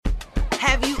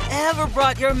Have you ever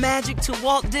brought your magic to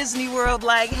Walt Disney World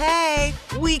like, hey,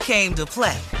 we came to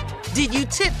play? Did you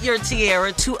tip your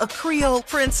tiara to a Creole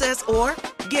princess or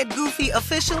get goofy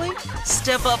officially?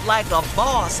 Step up like a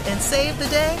boss and save the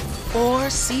day? Or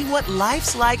see what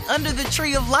life's like under the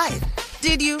tree of life?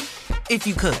 Did you? If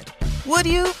you could. Would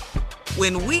you?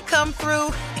 When we come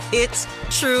through, it's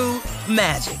true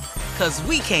magic. 'Cause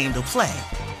we came to play.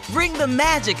 Bring the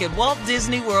magic at Walt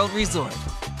Disney World Resort.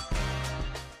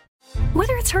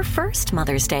 Whether it's her first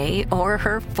Mother's Day or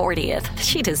her 40th,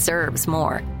 she deserves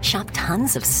more. Shop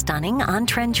tons of stunning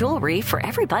on-trend jewelry for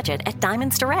every budget at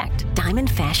Diamonds Direct. Diamond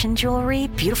fashion jewelry,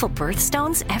 beautiful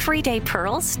birthstones, everyday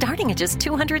pearls starting at just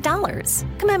 $200.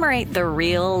 Commemorate the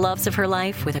real loves of her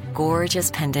life with a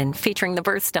gorgeous pendant featuring the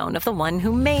birthstone of the one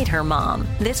who made her mom.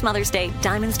 This Mother's Day,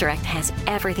 Diamonds Direct has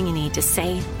everything you need to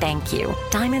say thank you.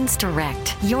 Diamonds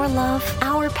Direct. Your love,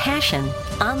 our passion.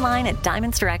 Online at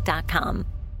diamondsdirect.com.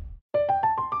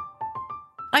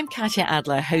 I'm Katya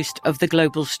Adler, host of The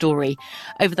Global Story.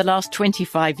 Over the last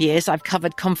 25 years, I've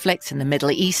covered conflicts in the Middle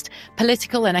East,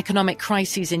 political and economic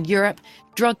crises in Europe,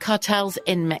 drug cartels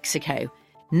in Mexico.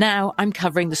 Now I'm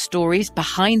covering the stories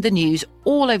behind the news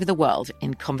all over the world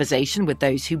in conversation with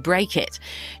those who break it.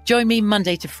 Join me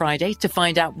Monday to Friday to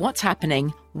find out what's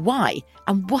happening, why,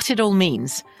 and what it all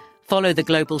means. Follow The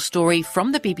Global Story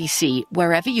from the BBC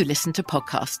wherever you listen to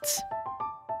podcasts.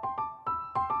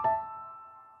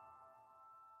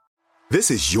 This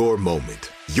is your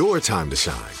moment, your time to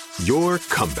shine, your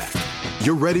comeback.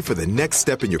 You're ready for the next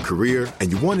step in your career, and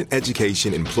you want an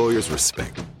education employers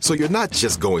respect. So you're not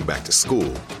just going back to school,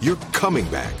 you're coming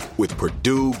back with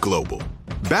Purdue Global.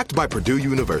 Backed by Purdue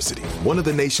University, one of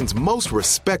the nation's most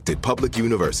respected public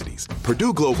universities,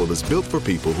 Purdue Global is built for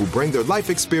people who bring their life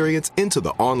experience into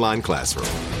the online classroom.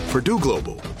 Purdue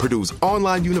Global, Purdue's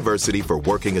online university for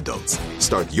working adults.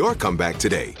 Start your comeback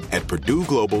today at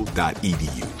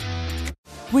purdueglobal.edu.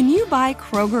 When you buy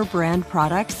Kroger brand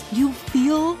products, you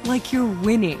feel like you're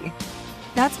winning.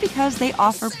 That's because they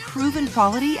offer proven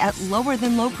quality at lower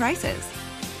than low prices.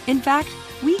 In fact,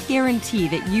 we guarantee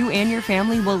that you and your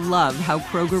family will love how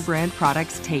Kroger brand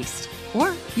products taste,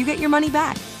 or you get your money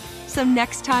back. So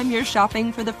next time you're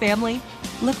shopping for the family,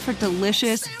 look for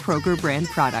delicious Kroger brand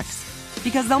products,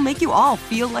 because they'll make you all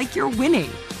feel like you're winning.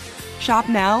 Shop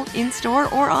now, in-store,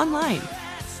 or online.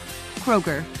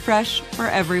 Kroger, fresh for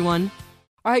everyone.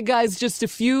 All right, guys, just a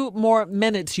few more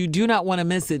minutes. You do not want to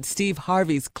miss it. Steve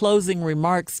Harvey's closing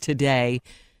remarks today.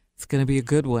 It's going to be a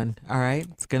good one, all right?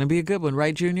 It's going to be a good one,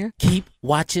 right, Junior? Keep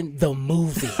watching the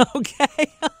movie. Okay.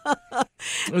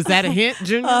 Was that a hint,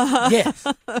 Junior? Yes.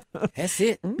 That's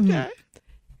it. Okay.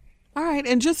 All right,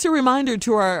 and just a reminder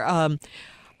to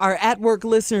our at-work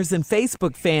listeners and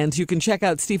Facebook fans, you can check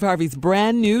out Steve Harvey's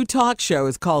brand new talk show.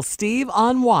 It's called Steve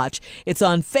on Watch. It's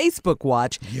on Facebook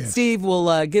Watch. Yes. Steve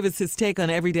will give us his take on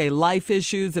everyday life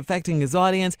issues affecting his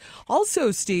audience.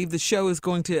 Also, Steve, the show is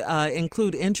going to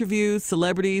include interviews,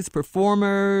 celebrities,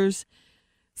 performers,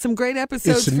 some great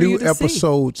episodes for you to see. It's new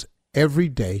episodes every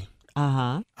day.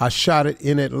 Uh-huh. I shot it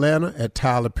in Atlanta at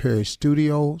Tyler Perry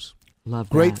Studios. Love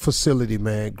that. Great facility,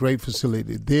 man. Great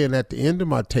facility. Then at the end of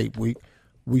my tape week,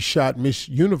 we shot Miss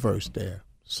Universe there.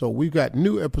 So we've got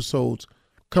new episodes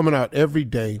coming out every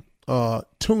day.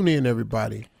 Tune in,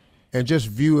 everybody, and just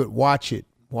view it. Watch it.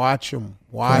 Watch them.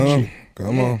 Watch it.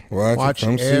 Come on. Watch it.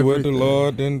 Come see what the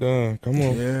Lord done done. Come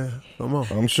on. Yeah, come on.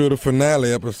 I'm sure the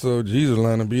finale episode, Jesus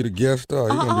line to be the guest star.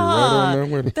 He's going to be right on there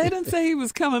with it. They didn't say he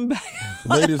was coming back.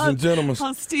 Ladies and gentlemen.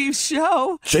 On Steve's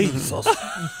show. Jesus.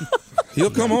 He'll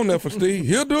come on there for Steve.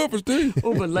 He'll do it for Steve.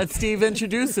 Oh, but let Steve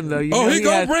introduce him, though. He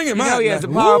gonna bring him out. He has a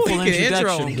powerful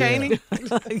introduction. Intro, can't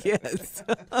he? Yes.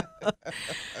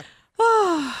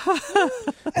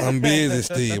 I'm busy,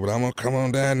 Steve, but I'm going to come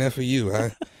on down there for you.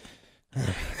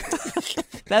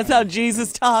 That's how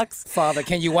Jesus talks. Father,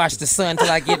 can you watch the sun till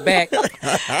I get back?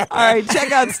 All right,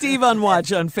 check out Steve on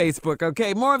Watch on Facebook,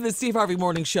 okay? More of the Steve Harvey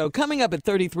Morning Show coming up at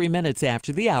 33 minutes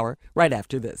after the hour, right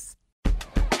after this.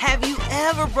 Have you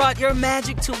ever brought your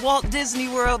magic to Walt Disney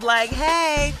World like,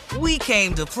 hey, we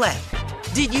came to play?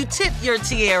 Did you tip your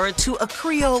tiara to a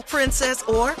Creole princess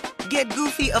or get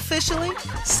goofy officially?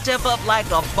 Step up like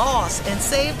a boss and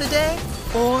save the day?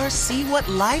 Or see what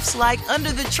life's like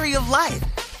under the tree of life?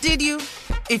 Did you?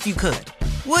 If you could.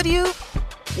 Would you?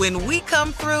 When we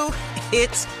come through,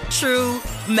 it's true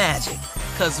magic.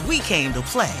 'Cause we came to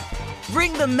play.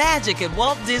 Bring the magic at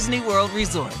Walt Disney World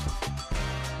Resort.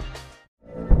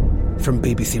 From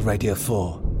BBC Radio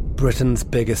 4, Britain's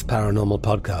biggest paranormal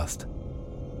podcast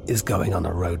is going on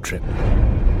a road trip.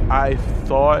 I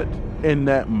thought in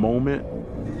that moment,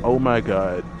 oh my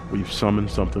God, we've summoned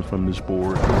something from this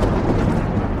board.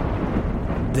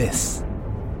 This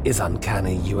is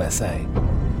Uncanny USA.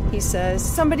 He says,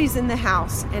 somebody's in the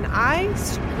house, and I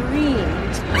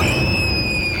screamed.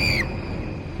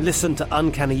 Listen to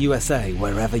Uncanny USA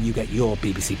wherever you get your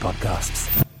BBC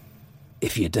podcasts,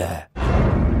 if you dare.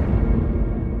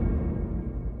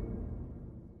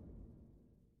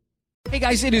 Hey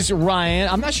guys, it is Ryan.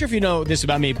 I'm not sure if you know this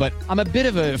about me, but I'm a bit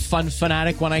of a fun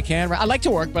fanatic when I can. I like to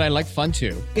work, but I like fun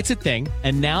too. It's a thing.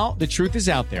 And now the truth is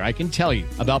out there. I can tell you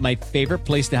about my favorite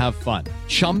place to have fun.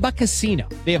 Chumba Casino.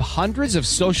 They have hundreds of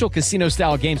social casino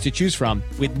style games to choose from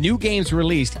with new games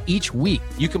released each week.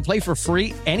 You can play for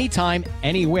free anytime,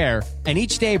 anywhere. And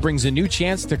each day brings a new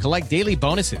chance to collect daily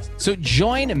bonuses. So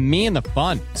join me in the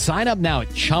fun. Sign up now at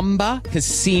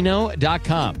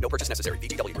ChumbaCasino.com. No purchase necessary.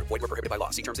 VGW. Void where prohibited by law.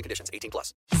 See terms and conditions.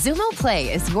 18+. Xumo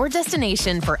Play is your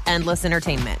destination for endless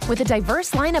entertainment. With a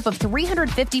diverse lineup of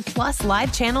 350+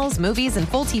 live channels, movies, and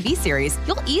full TV series,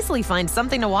 you'll easily find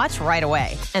something to watch right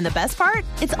away. And the best part?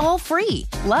 It's all free.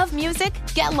 Love music?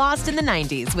 Get lost in the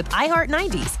 90s with iHeart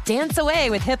 90s. Dance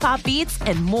away with hip-hop beats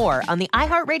and more on the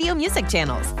iHeartRadio music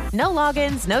channels. No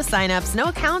logins, no signups, no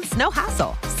accounts, no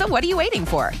hassle. So what are you waiting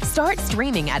for? Start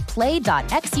streaming at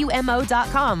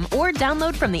play.xumo.com or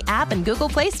download from the app and Google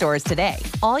Play stores today.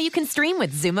 All you can stream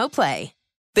with Xumo Play.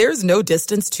 There's no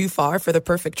distance too far for the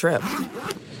perfect trip.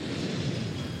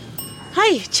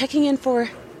 Hi, checking in for...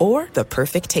 Or the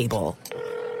perfect table.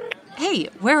 Hey,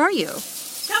 where are you?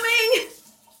 Coming!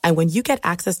 And when you get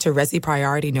access to Resi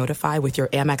Priority Notify with your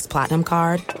Amex Platinum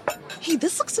card... Hey,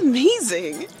 this looks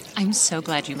amazing. I'm so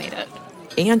glad you made it.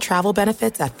 And travel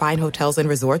benefits at fine hotels and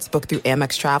resorts booked through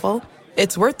Amex Travel.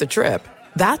 It's worth the trip.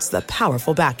 That's the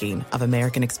powerful backing of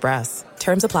American Express.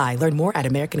 Terms apply. Learn more at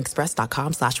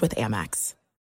americanexpress.com/withAmex.